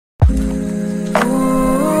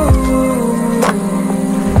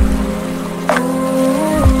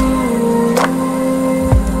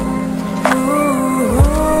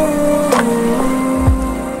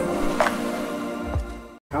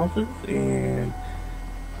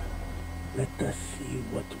Let us see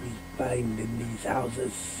what we find in these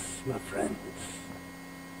houses, my friends.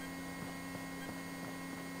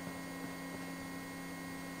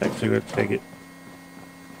 Thanks, cigarette. Take it.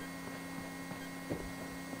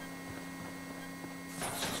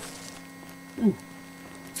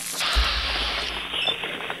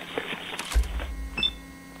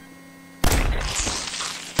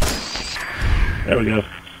 There we go.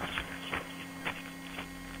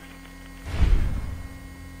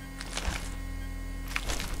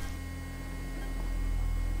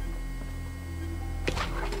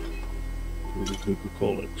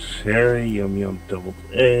 Coca-Cola cherry, yum yum doubled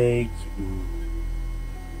eggs. Ooh.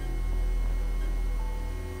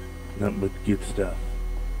 Nothing but good stuff.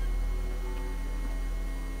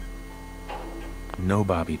 No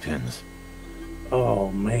bobby pins. Oh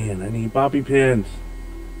man, I need bobby pins.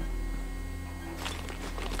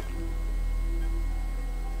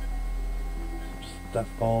 Stuff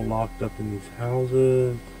all locked up in these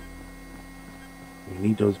houses. We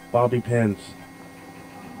need those bobby pins.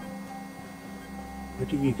 Why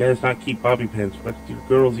do you guys not keep bobby pins? What do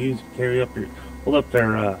girls use to carry up hold up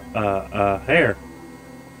their hair?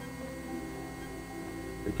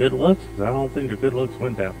 Their good looks? 'Cause I don't think their good looks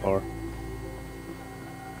went that far.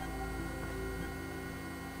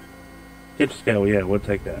 Gift scale, yeah, we'll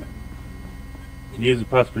take that. Can use it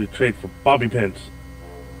possibly to trade for bobby pins.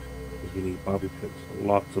 You need bobby pins.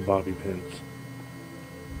 Lots of bobby pins.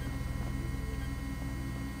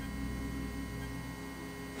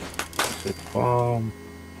 Six bomb.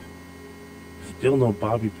 Still no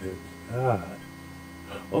bobby pins. God.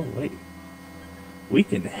 Oh wait. We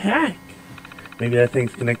can hack. Maybe that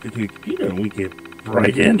thing's connected to your computer and we can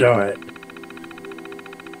break into it.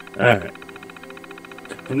 Alright.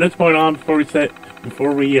 From this point on, before we talk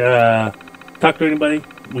to anybody,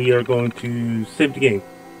 we are going to save the game.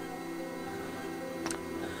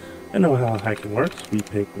 I know how hacking works. We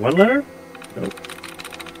pick one letter. Nope.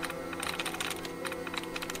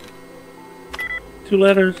 Two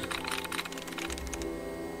letters.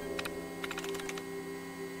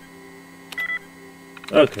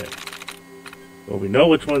 Okay. Well, we know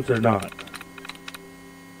which ones are not.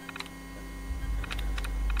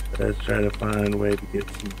 Let's try to find a way to get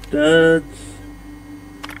some duds.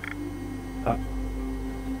 Ah.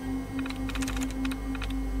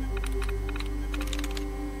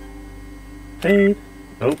 Paid.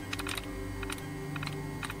 Nope.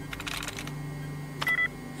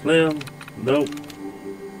 Slim. Nope.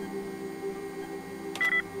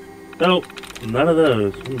 Nope. None of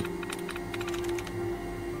those.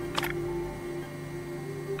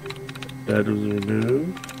 That was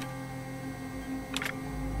removed.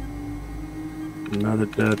 Another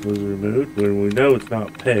dud was removed. When we know it's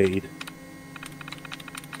not paid.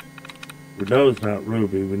 We know it's not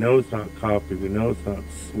ruby. We know it's not copy. We know it's not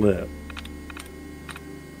slip.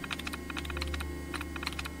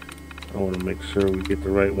 I want to make sure we get the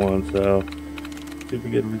right one, so see if we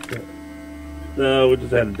get a reset. No, we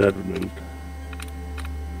just had a dud removed.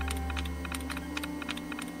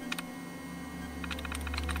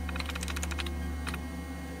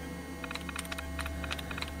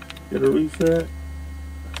 Get a reset.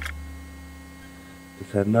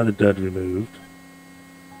 Just had another dud removed.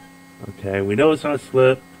 Okay, we know it's not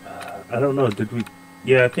slip. I don't know, did we?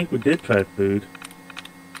 Yeah, I think we did try food.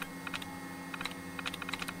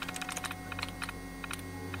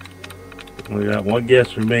 We got one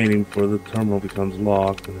guess remaining before the terminal becomes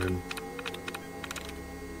locked, and then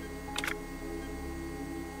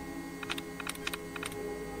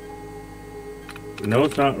we know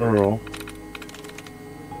it's not Earl.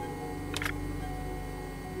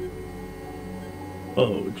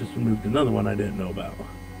 Oh, it just removed another one I didn't know about.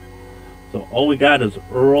 So all we got is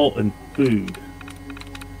Earl and food.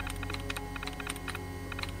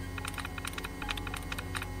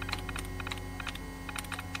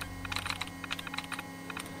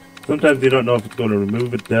 Sometimes you don't know if it's going to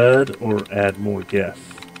remove a dud or add more guess.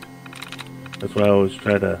 That's why I always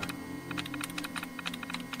try to...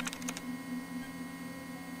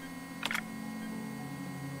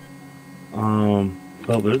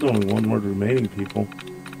 well, there's only one word remaining, people.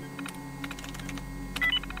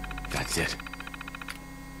 That's it.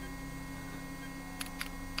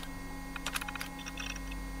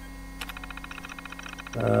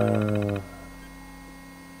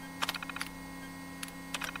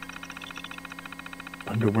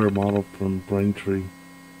 Underwear model from Braintree.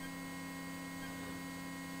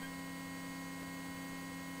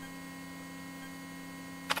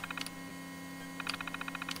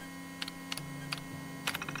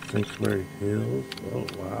 Sanctuary Hills. Oh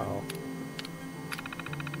wow.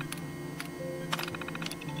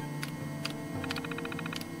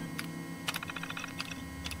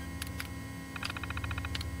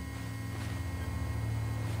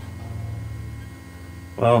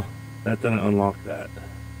 Well, that didn't unlock that.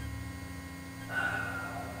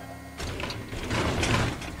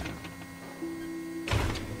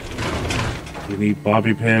 You need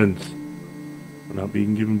bobby pins. We're not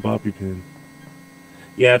being given bobby pins.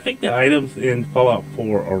 Yeah, I think the items in Fallout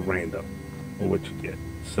 4 are random, or what you get.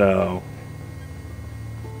 So,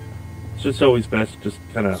 it's just always best to just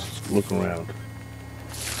kind of look around.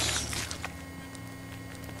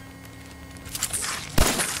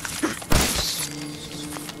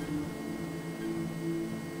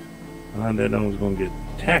 I didn't know I was going to get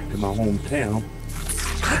attacked in my hometown.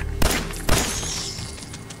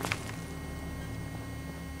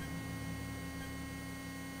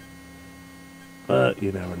 But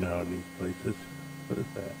you never know in these places. What is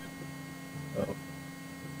that? Oh,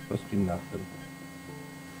 must be nothing.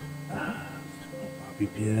 Ah, bobby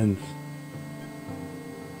pins.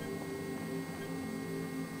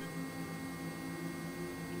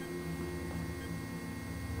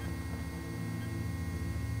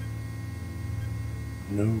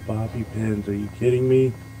 No bobby pins, are you kidding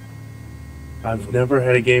me? I've never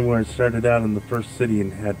had a game where it started out in the first city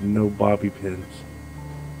and had no bobby pins.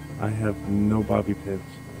 I have no bobby pins.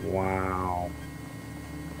 Wow.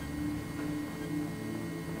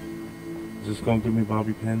 Is this gonna give me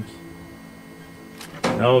bobby pins?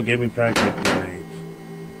 No, give me fragment grenades.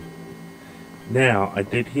 Now, I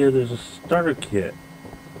did hear there's a starter kit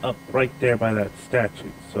up right there by that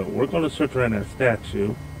statue. So we're gonna search around that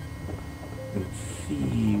statue and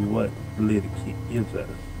see what little kit gives us.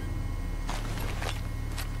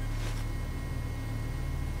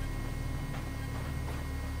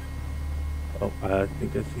 Oh, I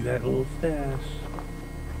think I see that little stash.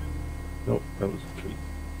 Nope, that was a tree.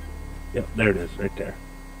 Yep, there it is, right there.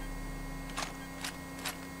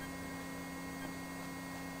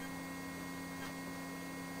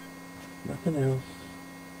 Nothing else.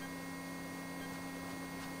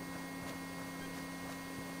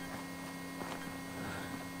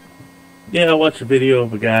 Yeah, I watched a video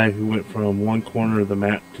of a guy who went from one corner of the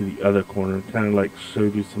map to the other corner. Kind of like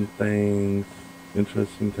showed you some things,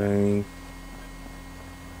 interesting things.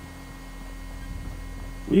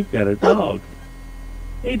 We've got a dog.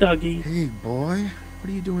 Hey, doggy. Hey, boy. What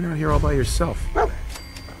are you doing out here all by yourself?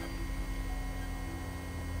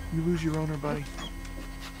 You lose your owner, buddy?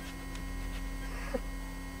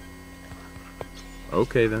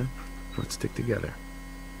 Okay, then. Let's stick together.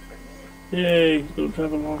 Yay, he's gonna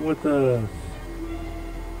drive along with us.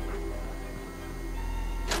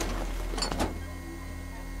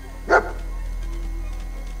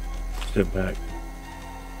 Step back.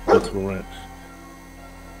 That's a wrench.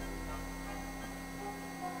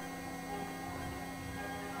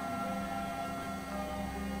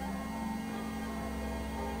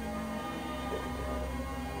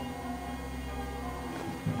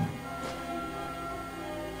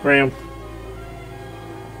 Graham.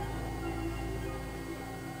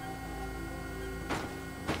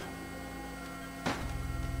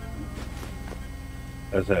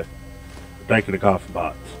 That's it. Back to the coffee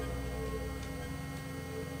box.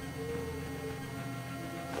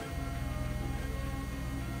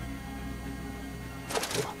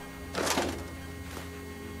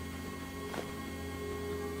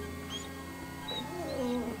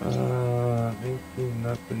 Ain't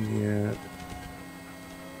nothing yet.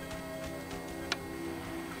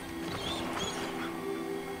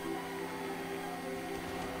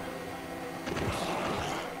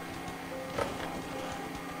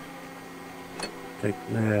 Take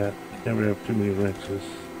that. Never have too many wrenches.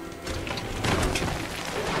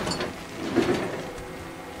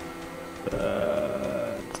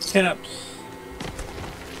 Caps.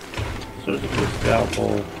 Surgical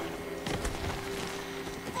scalpel.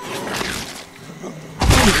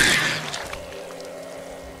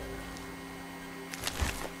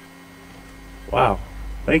 Wow.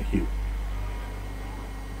 Thank you.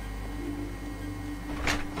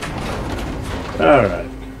 All right.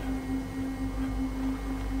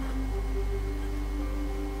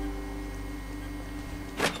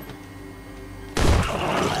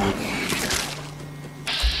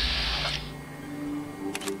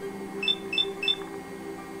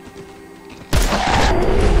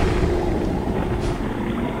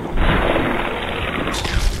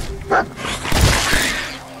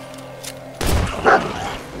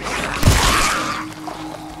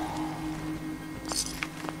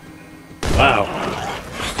 Wow.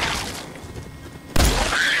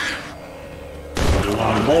 There's a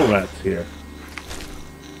lot of mole rats here.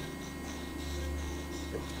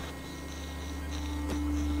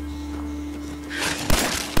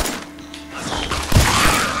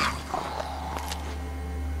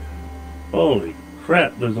 Holy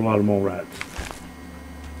crap, there's a lot of mole rats.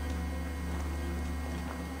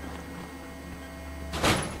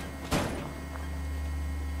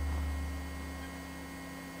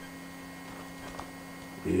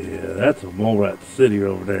 Yeah, that's a mole rat city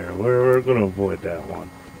over there. We're gonna avoid that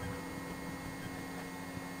one.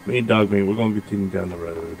 Me and Dogmeat, we're gonna continue down the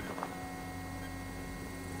road.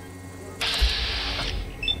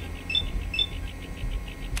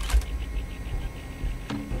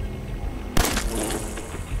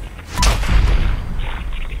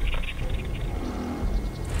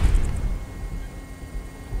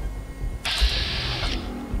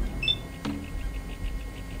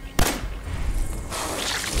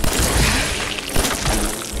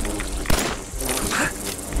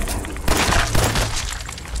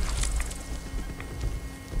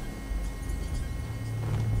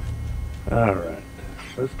 Alright,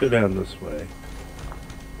 let's go down this way.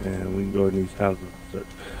 And we can go in these houses.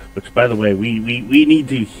 Which, by the way, we need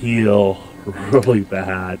to heal really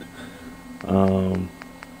bad. There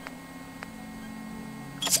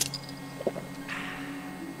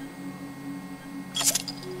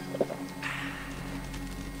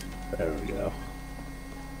we go.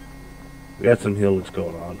 We got some healage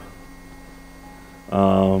going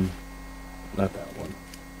on. Not that one.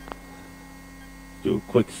 Do a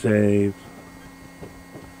quick save.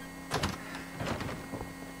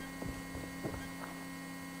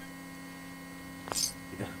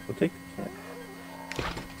 Yeah, we'll take the cat.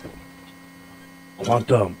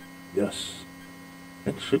 Quantum. Yes.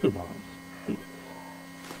 And sugar bombs.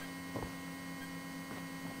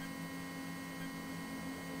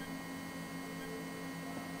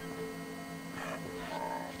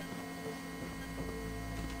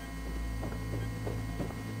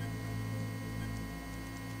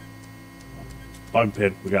 Bobby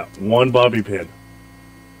pin. We got one bobby pin.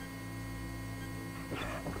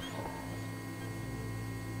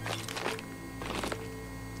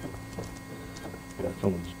 Got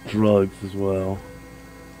someone's drugs as well.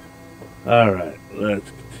 Alright,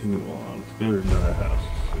 let's continue on. Let's go to another house.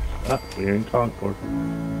 Ah, we're in Concord.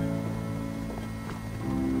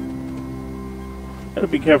 Gotta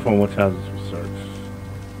be careful on which houses we search.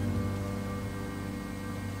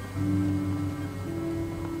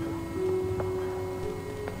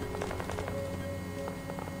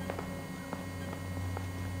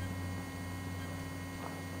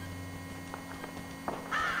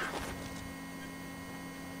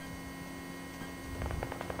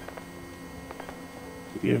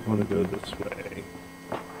 We're going to go this way.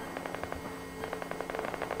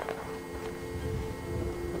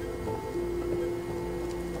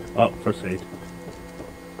 Oh, first aid.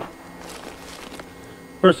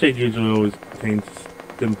 First aid usually always contains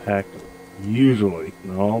impact. Usually.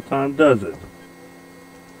 Not all the time does it.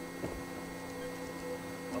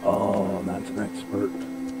 Oh, that's an expert.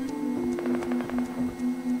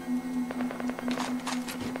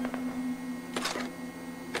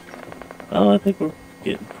 Oh, I think we're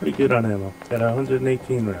getting pretty good on ammo. Got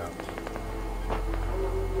 118 rounds.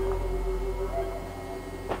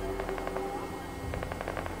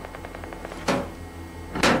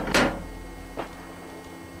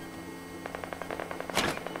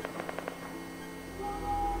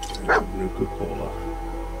 Nuka-Cola.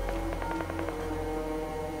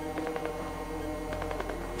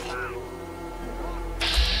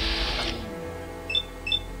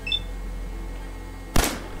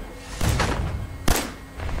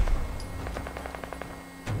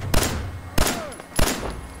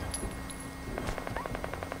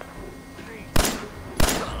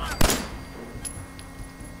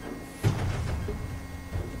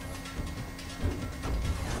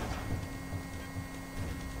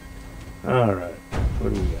 Alright,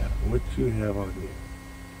 what do we got? What do you have on here?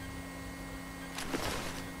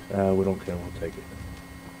 We don't care, we'll take it.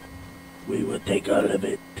 We will take all of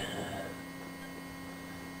it.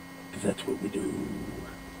 Because that's what we do.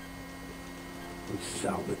 We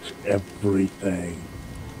salvage everything.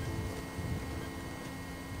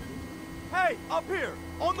 Hey, up here,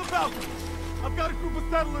 on the balcony. I've got a group of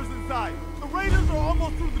settlers inside. The raiders are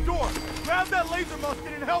almost through the door. Grab that laser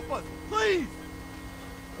musket and help us, please!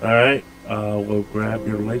 Alright, we'll grab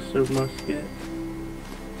your laser musket.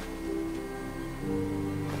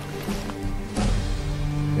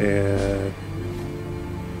 And...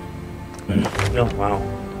 oh, wow.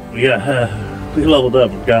 We leveled up,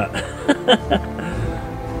 we got...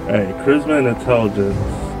 Alright, charisma and intelligence.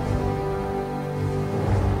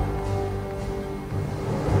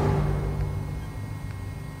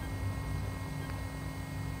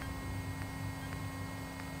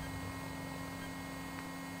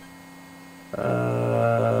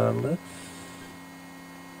 Let's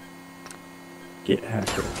get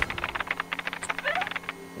hacker.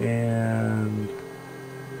 And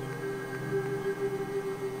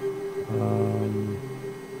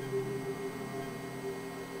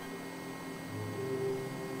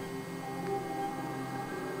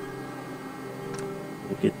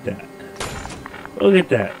Look at that. Look at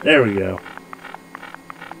that. There we go.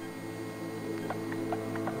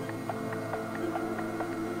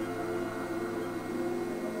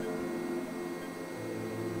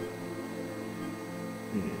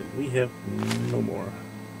 And we have no more.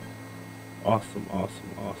 Awesome,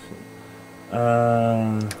 awesome, awesome.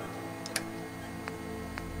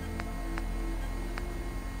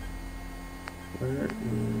 Where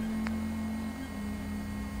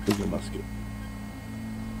is the musket?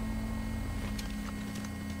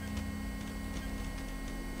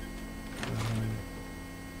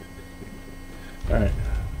 Alright.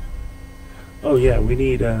 Oh yeah, we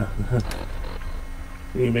need we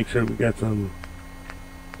need to make sure we got some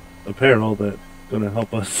apparel that's gonna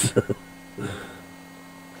help us.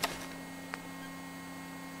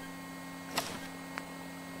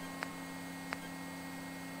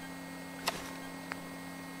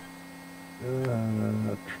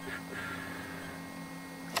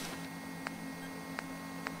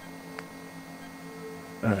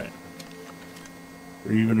 Alright.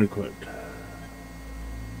 We're even equipped.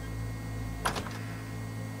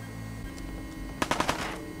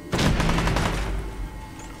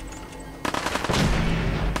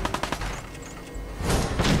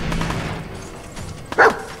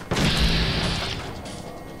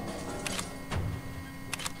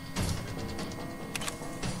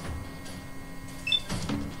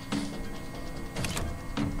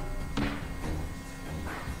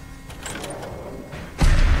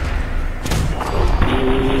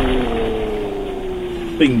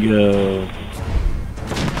 Bingo.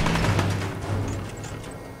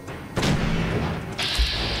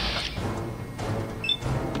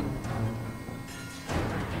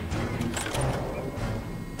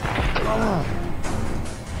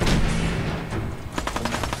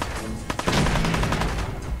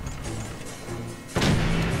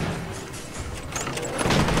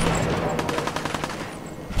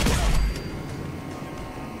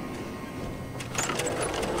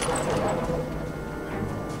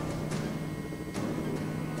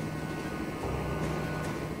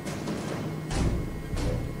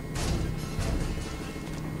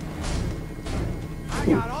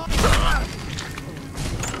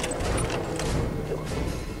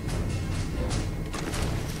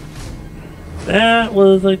 That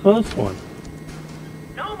was a close one.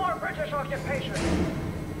 No more British occupation.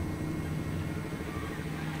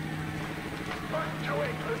 Back to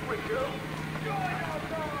England with you. Join or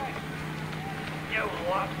die. You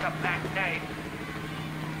lost the back name.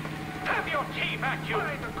 Have your tea back, you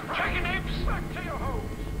chicken imps. Back to your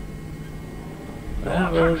homes.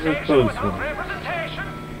 That was a close one. Representation.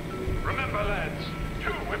 Remember, lads,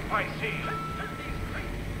 two whipped by sea.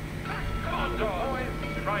 Come on, boys.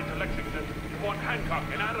 You ride to Lexington. You want Hancock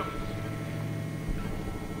and Adams.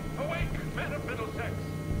 Awake, men of Middlesex.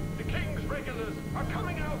 The King's regulars are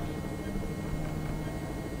coming out.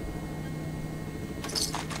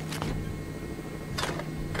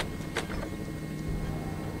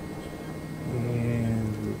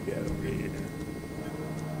 And we got a read.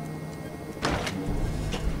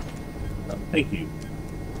 Oh, thank you.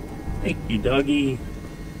 Thank you, doggy.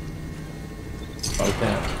 Bottle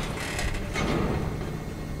cap.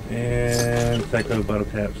 And Psycho bottle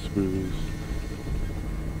cap screws.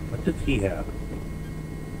 What does he have?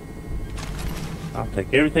 I'll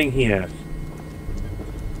take everything he has.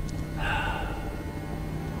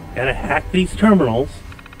 Gotta hack these terminals.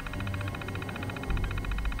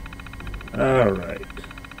 Alright.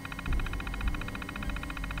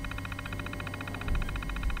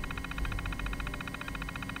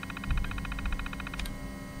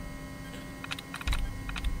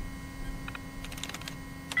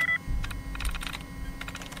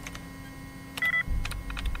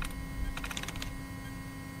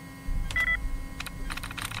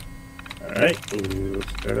 Alright, we'll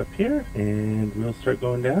start up here and we'll start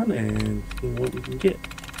going down and see what we can get.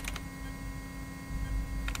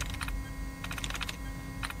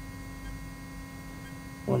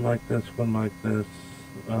 One like this, one like this.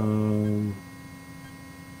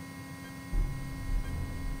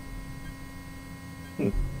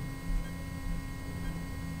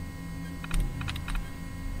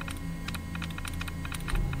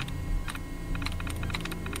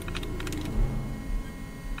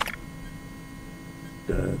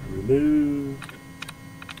 Stud removed.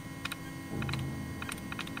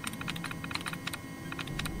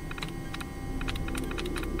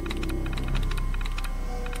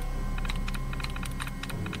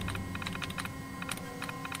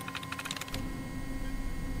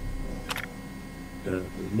 Stud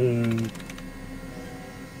removed.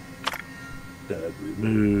 Stud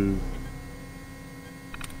removed.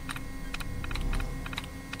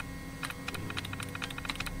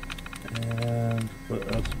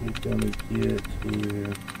 gonna get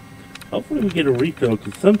here? Hopefully we get a refill,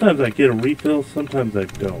 because sometimes I get a refill, sometimes I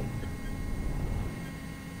don't.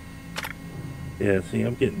 Yeah, see,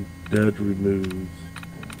 I'm getting dud removes.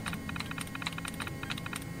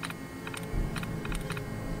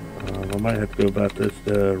 I might have to go about this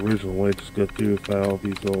the original way, just go through and find all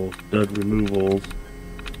these old dud removals.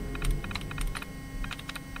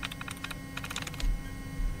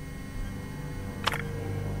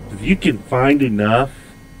 If you can find enough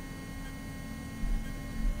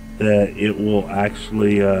that it will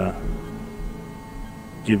actually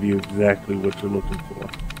give you exactly what you're looking for.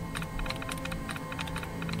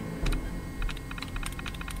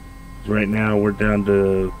 Right now we're down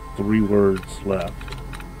to 3 words left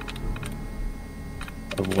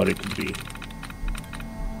of what it could be.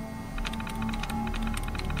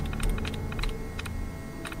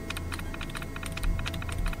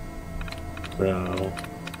 So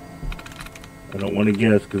I don't want to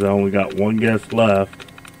guess because I only got 1 guess left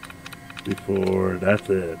before that's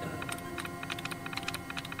it.